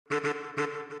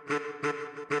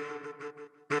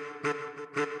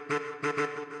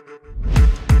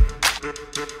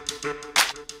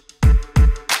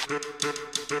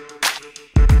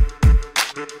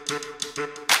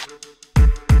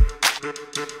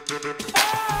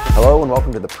Hello and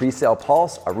welcome to the Presale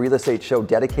Pulse, a real estate show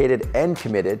dedicated and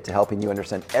committed to helping you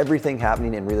understand everything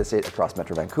happening in real estate across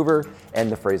Metro Vancouver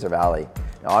and the Fraser Valley.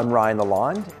 Now, I'm Ryan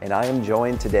Lalonde, and I am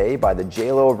joined today by the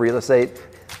J-Lo of real estate,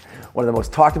 one of the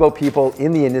most talked about people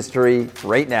in the industry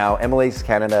right now, MLS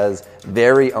Canada's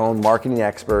very own marketing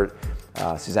expert,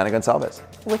 Susana Gonçalves.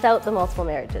 Without the multiple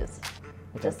marriages,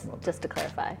 just to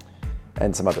clarify.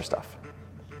 And some other stuff.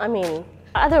 I mean,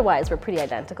 otherwise we're pretty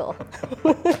identical.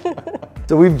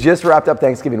 So we've just wrapped up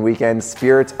Thanksgiving weekend.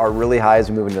 Spirits are really high as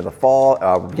we move into the fall.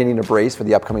 We're beginning to brace for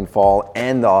the upcoming fall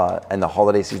and the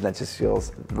holiday season that just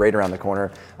feels right around the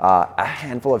corner. A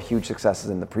handful of huge successes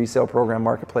in the pre-sale program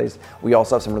marketplace. We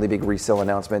also have some really big resale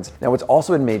announcements. Now, what's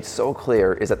also been made so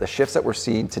clear is that the shifts that we're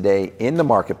seeing today in the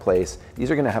marketplace,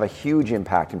 these are going to have a huge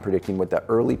impact in predicting what the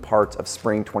early parts of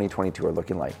spring 2022 are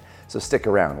looking like. So stick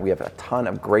around. We have a ton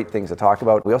of great things to talk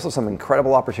about. We also have some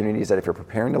incredible opportunities that if you're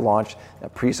preparing to launch a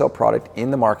pre-sale product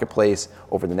in the marketplace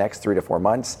over the next 3 to 4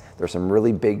 months, there's some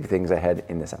really big things ahead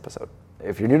in this episode.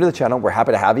 If you're new to the channel, we're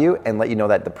happy to have you and let you know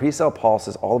that the Presale Pulse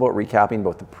is all about recapping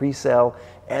both the pre-sale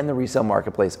and the resale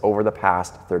marketplace over the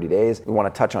past 30 days. We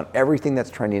want to touch on everything that's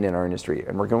trending in our industry,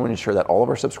 and we're going to ensure that all of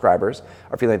our subscribers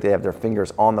are feeling like they have their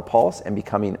fingers on the pulse and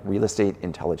becoming real estate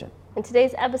intelligent. In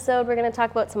today's episode, we're going to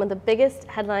talk about some of the biggest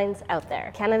headlines out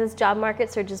there. Canada's job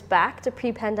market surges back to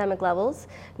pre-pandemic levels,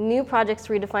 new projects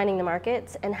redefining the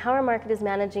markets, and how our market is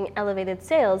managing elevated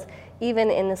sales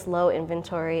even in this low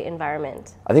inventory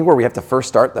environment. I think where we have to first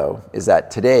start, though, is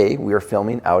that today we are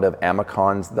filming out of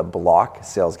Amacon's The Block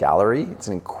Sales Gallery. It's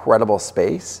an incredible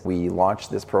space. We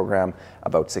launched this program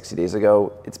about 60 days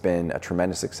ago. It's been a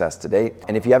tremendous success to date.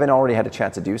 And if you haven't already had a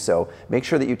chance to do so, make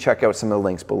sure that you check out some of the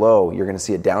links below. You're going to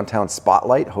see a downtown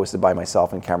spotlight hosted by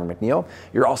myself and Cameron McNeil.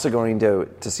 You're also going to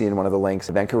see in one of the links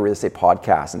the Vancouver Real Estate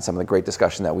Podcast and some of the great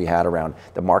discussion that we had around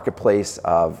the marketplace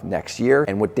of next year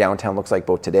and what downtown looks like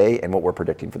both today and what we're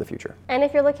predicting for the future. And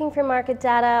if you're looking for market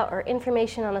data or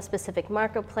information on a specific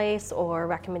marketplace or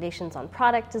recommendations on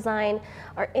product design,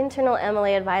 our internal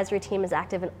MLA advisory team is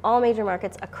active in all major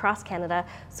markets across Canada,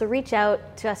 so reach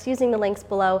out to us using the links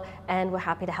below and we're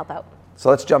happy to help out. So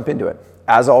let's jump into it.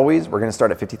 As always, we're going to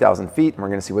start at 50,000 feet and we're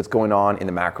going to see what's going on in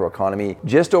the macro economy.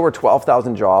 Just over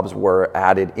 12,000 jobs were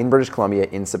added in British Columbia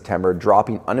in September,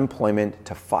 dropping unemployment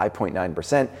to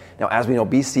 5.9%. Now, as we know,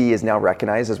 BC is now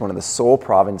recognized as one of the sole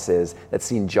provinces that's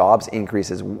seen jobs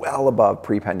increases well above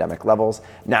pre-pandemic levels.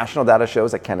 National data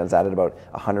shows that Canada's added about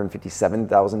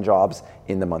 157,000 jobs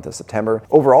in the month of September.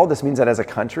 Overall, this means that as a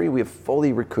country, we have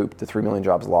fully recouped the 3 million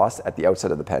jobs lost at the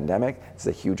outset of the pandemic. It's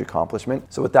a huge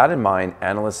accomplishment. So with that in mind,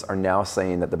 analysts are now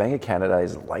saying that the Bank of Canada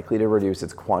is likely to reduce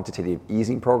its quantitative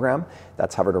easing program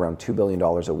that's hovered around $2 billion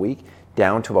a week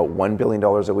down to about $1 billion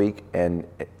a week, and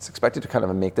it's expected to kind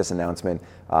of make this announcement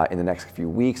in the next few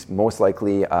weeks, most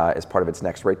likely as part of its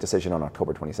next rate decision on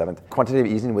October 27th.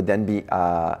 Quantitative easing would then be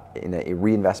in a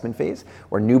reinvestment phase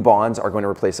where new bonds are going to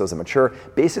replace those that mature,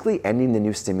 basically ending the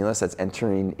new stimulus that's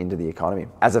entering into the economy.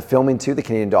 As of filming too, the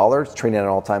Canadian dollar is trading at an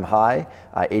all-time high,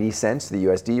 80 cents to the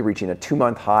USD, reaching a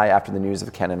 2-month high after the news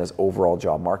of Canada's overall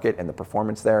job market and the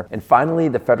performance there. And finally,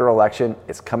 the federal election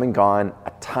is come and gone.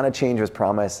 A ton of change was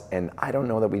promised, and I don't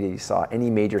know that we saw any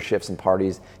major shifts in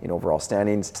parties in overall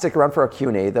standings. Stick around for our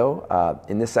Q&A though.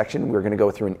 In this section, we're going to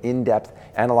go through an in-depth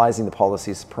analyzing the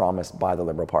policies promised by the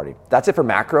Liberal Party. That's it for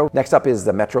macro. Next up is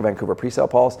the Metro Vancouver Presale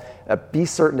Pulse. Be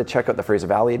certain to check out the Fraser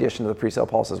Valley edition of the Presale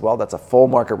Pulse as well. That's a full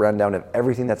market rundown of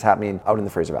everything that's happening out in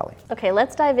the Fraser Valley. Okay,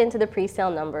 let's dive into the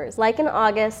presale numbers. Like in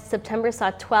August, September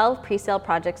saw 12 presale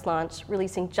projects launch,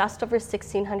 releasing just over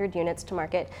 1,600 units to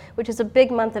market, which is a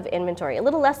big month of inventory. A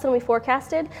little less than we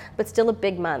forecasted, but still a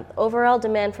big month. Overall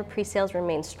demand for presales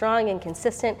remains strong and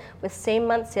consistent, with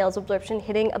same-month sales absorption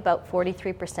hitting about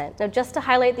 43%. Now, just to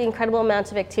highlight the incredible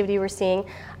amount of activity we're seeing,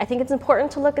 I think it's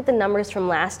important to look at the numbers from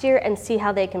last year and see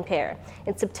how they compare.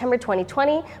 In September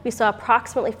 2020, we saw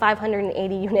approximately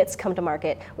 580 units come to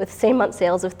market, with same-month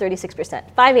sales of 36%.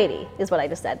 580 is what I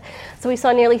just said. So we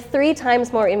saw nearly 3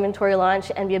 times more inventory launch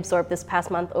and be absorbed this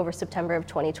past month over September of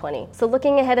 2020. So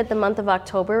looking ahead at the month of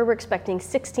October, we're expecting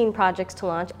 16 projects to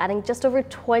launch, adding just over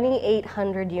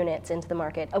 2,800 units into the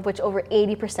market, of which over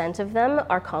 80% of them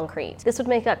are concrete. This would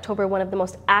make October one of the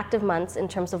most active months in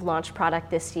terms of launch product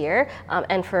this year,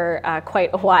 and for quite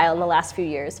a while in the last few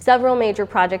years. Several major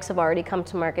projects have already come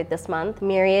to market this month: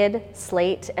 Myriad,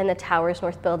 Slate, and the Towers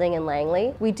North Building in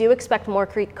Langley. We do expect more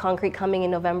concrete coming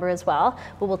in November as well,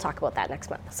 but we'll talk about that next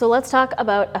month. So let's talk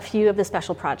about a few of the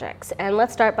special projects, and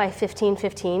let's start by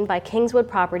 1515 by Kingswood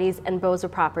Properties and Boza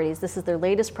Properties. This is their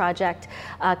latest project.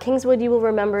 Kingswood, you will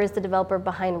remember, is the developer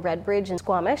behind Redbridge and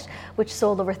Squamish, which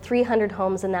sold over 300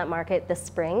 homes in that market this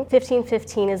spring.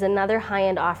 1515 is another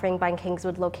high-end offering by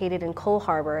Kingswood located in Cole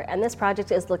Harbour, and this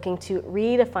project is looking to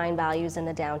redefine values in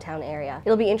the downtown area.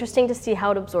 It'll be interesting to see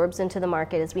how it absorbs into the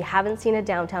market, as we haven't seen a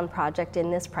downtown project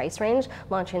in this price range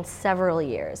launch in several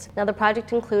years. Now, the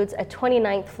project includes a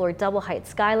 29th floor double height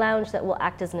sky lounge that will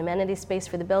act as an amenity space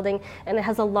for the building, and it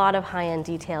has a lot of high-end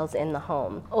details in the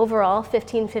home. Overall,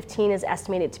 1515 is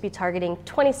estimated to be targeting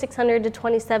 $2,600 to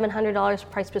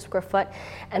 $2,700 price per square foot,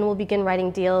 and will begin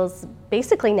writing deals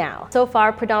basically now. So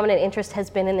far, predominant interest has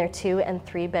been in their 2 and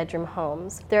 3 bedroom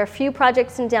homes. There are a few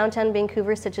projects in downtown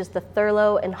Vancouver, such as the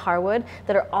Thurlow and Harwood,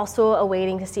 that are also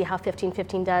awaiting to see how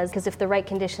 1515 does, because if the right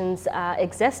conditions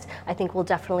exist, I think we'll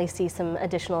definitely see some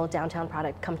additional downtown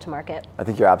product come to market. I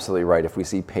think you're absolutely right. If we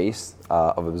see pace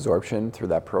of absorption through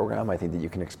that program, I think that you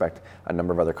can expect a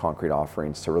number of other concrete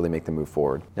offerings to really make the move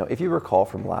forward. Now, if you recall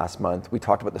from last month, we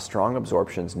talked about the strong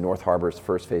absorptions North Harbour's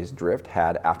first phase Drift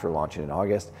had after launching in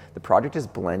August. The project is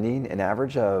blending an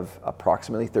average of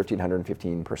approximately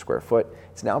 $1,315 per square foot.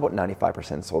 It's now about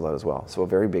 95% sold out as well, so a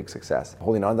very big success.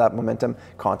 Holding on to that momentum,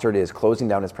 Concert is closing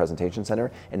down its presentation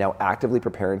center and now actively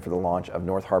preparing for the launch of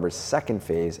North Harbour's second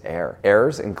phase, Air.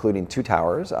 Airs, including 2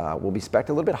 towers, will be spec'd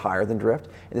a little bit higher than Drift,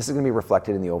 and this is going to be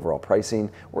reflected in the overall pricing.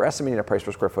 We're estimating a price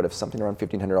per square foot of something around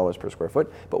 $1,500 per square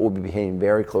foot, but we'll be paying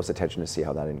very close attention to see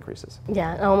how that increases.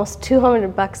 Yeah, almost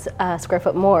 $200 a square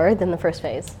foot more than the first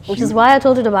phase, which is why I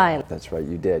told you to buy it. That's right,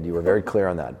 you did. You were very clear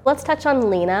on that. Let's touch on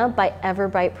Lena by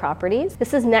Everbright Properties.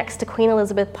 This is next to Queen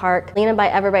Elizabeth Park. Lena by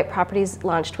Everbright Properties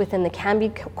launched within the Canby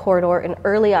corridor in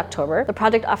early October. The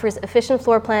project offers efficient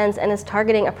floor plans and is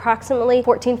targeting approximately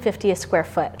 $1,450 a square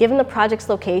foot. Given the project's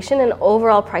location and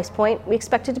overall price point, we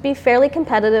expect it to be fairly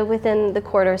competitive within the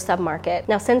corridor submarket.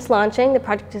 Now, since launching, the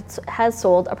project has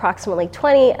sold approximately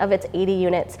 20 of its 80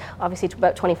 units, obviously to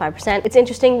about 25%. It's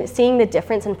interesting seeing the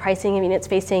difference in pricing of units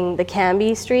facing the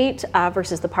Canby Street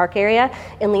versus the park area.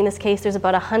 In Lena's case, there's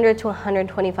about $100 to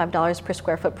 $125 per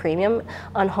square foot premium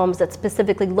on homes that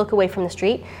specifically look away from the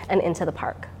street and into the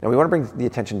park. Now, we want to bring the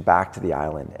attention back to the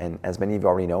island, and as many of you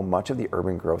already know, much of the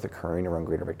urban growth occurring around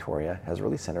Greater Victoria has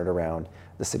really centered around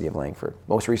the city of Langford.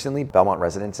 Most recently, Belmont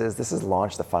Residences. This has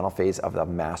launched the final phase of the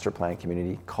master plan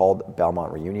community called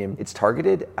Belmont Reunion. It's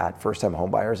targeted at first-time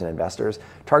homebuyers and investors,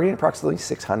 targeting approximately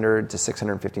 $600 to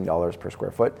 $615 per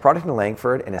square foot. Product in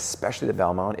Langford, and especially the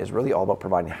Belmont, is really all about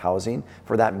providing housing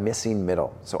for that missing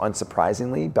middle. So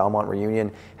unsurprisingly, Belmont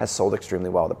Reunion has sold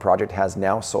extremely well. The project has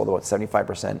now sold about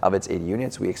 75% of its 80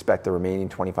 units. We expect the remaining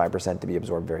 25% to be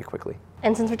absorbed very quickly.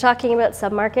 And since we're talking about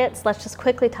submarkets, let's just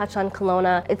quickly touch on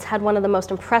Kelowna. It's had one of the most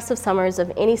impressive summers of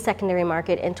any secondary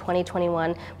market in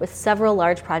 2021, with several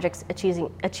large projects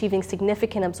achieving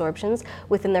significant absorptions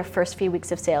within their first few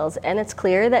weeks of sales. And it's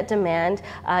clear that demand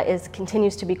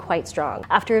continues to be quite strong.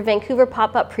 After a Vancouver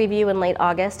pop-up preview in late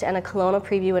August and a Kelowna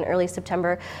preview in early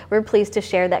September, we're pleased to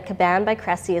share that Cabane by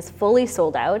Cressy is fully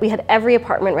sold out. We had every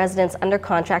apartment residence under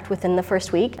contract within the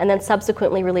first week, and then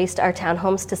subsequently released our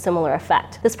townhomes to similar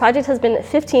effect. This project has been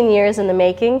 15 years in the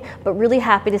making, but really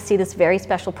happy to see this very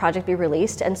special project be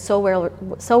released and so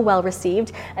well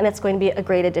received, and it's going to be a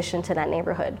great addition to that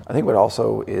neighborhood. I think what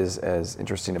also is as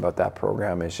interesting about that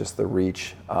program is just the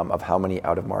reach of how many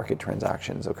out-of-market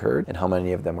transactions occurred and how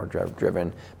many of them were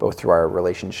driven both through our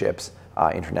relationships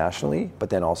internationally,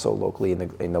 but then also locally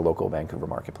in the local Vancouver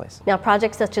marketplace. Now,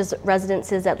 projects such as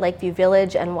residences at Lakeview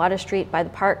Village and Water Street by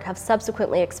the park have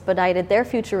subsequently expedited their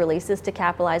future releases to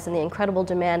capitalize on the incredible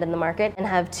demand in the market and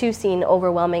have too seen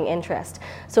overwhelming interest.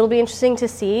 So it'll be interesting to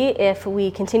see if we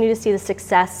continue to see the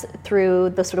success through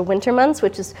the sort of winter months,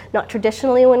 which is not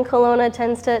traditionally when Kelowna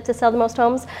tends to sell the most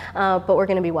homes, but we're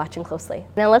going to be watching closely.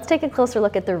 Now let's take a closer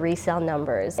look at the resale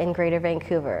numbers in Greater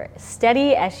Vancouver.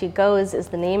 Steady as she goes is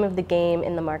the name of the game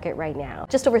in the market right now.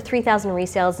 Just over 3,000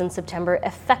 resales in September,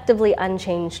 effectively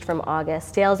unchanged from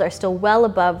August. Sales are still well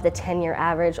above the 10-year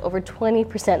average, over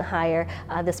 20% higher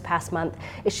this past month.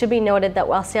 It should be noted that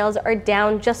while sales are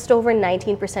down just over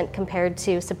 19% compared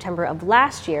to September of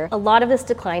last year, a lot of this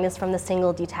decline is from the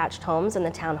single detached homes in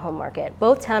the townhome market.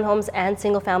 Both townhomes and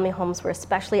single-family homes were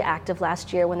especially active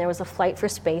last year when there was a flight for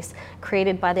space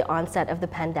created by the onset of the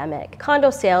pandemic.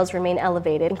 Condo sales remain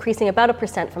elevated, increasing about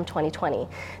 1% from 2020.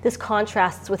 This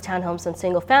contrasts with townhomes and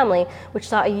single family, which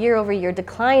saw a year-over-year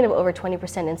decline of over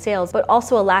 20% in sales, but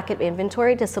also a lack of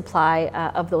inventory to supply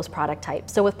of those product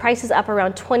types. So with prices up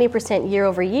around 20%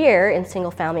 year-over-year in single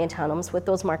family and townhomes, with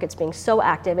those markets being so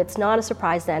active, it's not a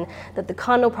surprise then that the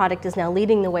condo product is now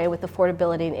leading the way with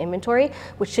affordability and inventory,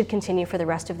 which should continue for the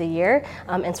rest of the year,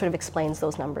 and sort of explains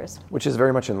those numbers. Which is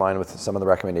very much in line with some of the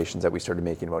recommendations that we started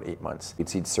making about 8 months. You'd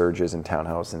see surges in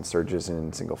townhouse and surges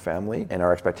in single family, and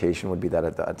our expectation would be that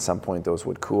at some point those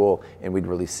would cool and we'd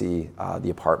really see the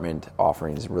apartment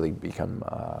offerings really become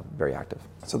very active.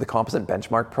 So the composite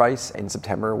benchmark price in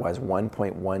September was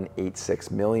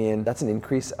 $1.186 million. That's an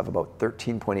increase of about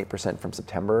 13.8% from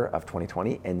September of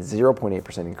 2020 and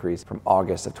 0.8% increase from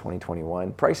August of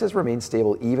 2021. Prices remain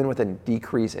stable even with a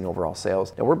decrease in overall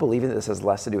sales. Now we're believing that this has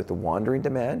less to do with the wandering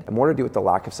demand and more to do with the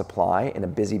lack of supply and a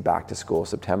busy back to school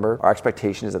September. Our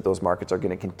expectation is that those markets are going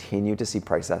to continue to see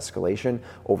price escalation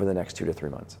over the next 2 to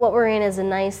 3 months. What we're in is a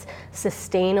nice,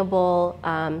 sustainable,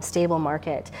 stable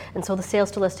market. And so the sales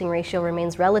to listing ratio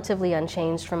remains relatively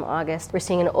unchanged from August. We're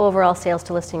seeing an overall sales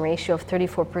to listing ratio of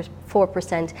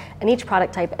 34%, and each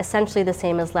product type essentially the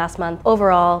same as last month.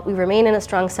 Overall, we remain in a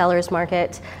strong seller's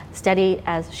market, steady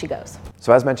as she goes.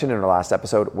 So as mentioned in our last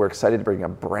episode, we're excited to bring a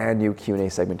brand new Q&A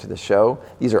segment to the show.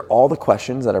 These are all the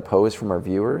questions that are posed from our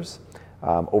viewers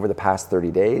over the past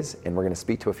 30 days, and we're going to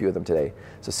speak to a few of them today.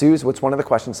 So Suze, what's one of the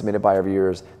questions submitted by our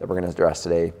viewers that we're going to address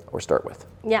today or start with?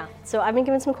 Yeah, so I've been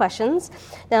given some questions.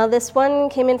 Now this one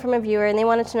came in from a viewer and they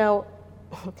wanted to know,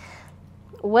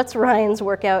 what's Ryan's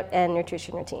workout and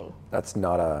nutrition routine? That's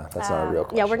not a real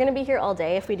question. Yeah, we're going to be here all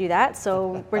day if we do that,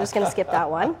 so we're just going to skip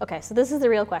that one. Okay, so this is the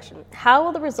real question. How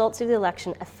will the results of the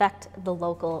election affect the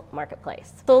local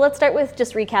marketplace? So let's start with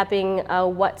just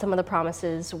recapping what some of the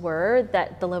promises were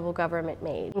that the Liberal government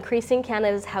made. Increasing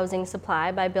Canada's housing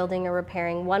supply by building or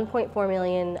repairing 1.4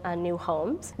 million new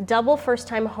homes, double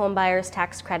first-time home buyers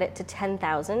tax credit to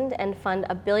 $10,000, and fund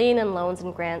 $1 billion in loans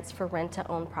and grants for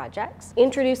rent-to-own projects.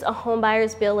 Introduce a home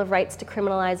buyer's Bill of Rights to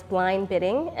criminalize blind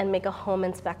bidding and make a home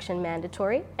inspection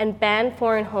mandatory, and ban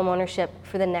foreign home ownership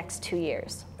for the next 2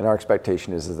 years. And our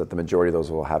expectation is that the majority of those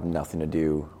will have nothing to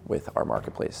do with our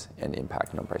marketplace and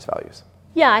impacting on price values.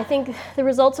 Yeah, I think the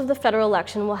results of the federal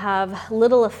election will have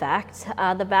little effect.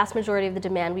 The vast majority of the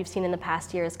demand we've seen in the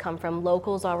past year has come from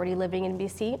locals already living in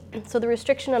BC. So the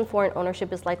restriction on foreign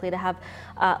ownership is likely to have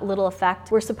little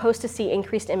effect. We're supposed to see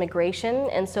increased immigration,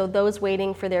 and so those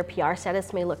waiting for their PR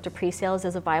status may look to pre-sales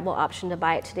as a viable option to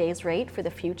buy at today's rate for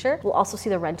the future. We'll also see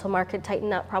the rental market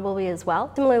tighten up probably as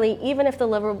well. Similarly, even if the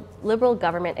Liberal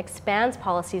government expands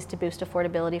policies to boost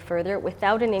affordability further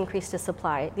without an increase to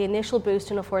supply, the initial boost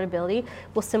in affordability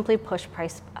will simply push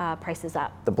prices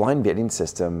up. The blind bidding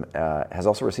system has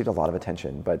also received a lot of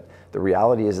attention, but the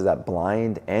reality is that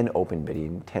blind and open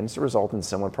bidding tends to result in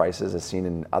similar prices as seen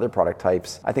in other product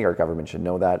types. I think our government should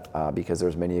know that because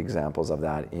there's many examples of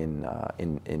that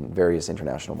in various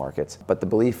international markets. But the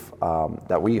belief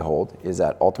that we hold is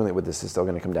that ultimately what this is still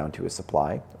going to come down to is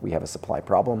supply. We have a supply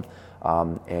problem,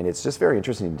 and it's just very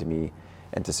interesting to me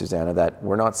and to Susanna that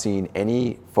we're not seeing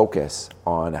any focus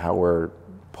on how we're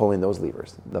pulling those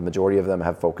levers. The majority of them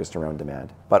have focused around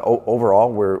demand. But overall,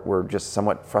 we're just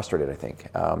somewhat frustrated, I think,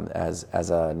 as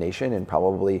a nation and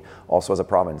probably also as a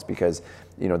province, because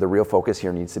the real focus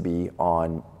here needs to be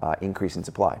on increasing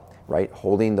supply, right?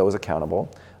 Holding those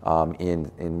accountable in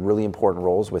really important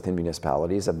roles within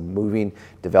municipalities of moving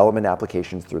development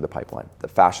applications through the pipeline. The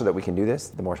faster that we can do this,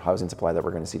 the more housing supply that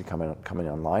we're going to see coming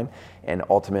online, and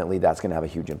ultimately that's going to have a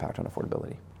huge impact on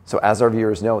affordability. So as our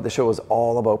viewers know, the show is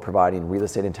all about providing real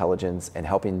estate intelligence and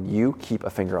helping you keep a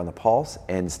finger on the pulse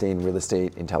and staying real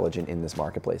estate intelligent in this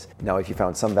marketplace. Now, if you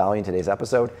found some value in today's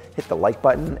episode, hit the like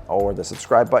button or the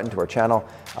subscribe button to our channel.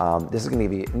 This is going to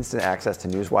give you instant access to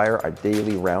Newswire, our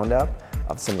daily roundup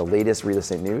of some of the latest real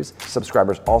estate news.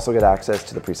 Subscribers also get access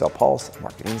to the Presale Pulse,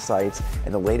 market insights,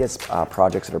 and the latest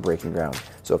projects that are breaking ground.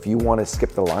 So if you want to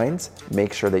skip the lines,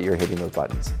 make sure that you're hitting those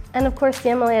buttons. And of course, the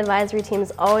MLA advisory team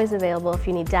is always available if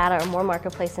you need data or more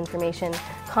marketplace information.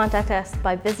 Contact us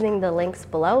by visiting the links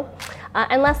below.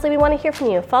 And lastly, we want to hear from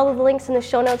you. Follow the links in the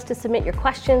show notes to submit your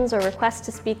questions or requests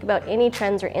to speak about any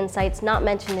trends or insights not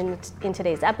mentioned in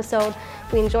today's episode.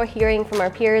 We enjoy hearing from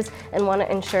our peers and want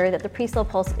to ensure that the Presale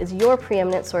Pulse is your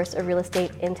preeminent source of real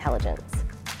estate intelligence.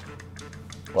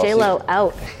 Well, J-Lo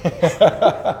out.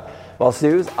 Well,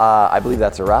 Suze, I believe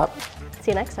that's a wrap.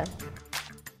 See you next time.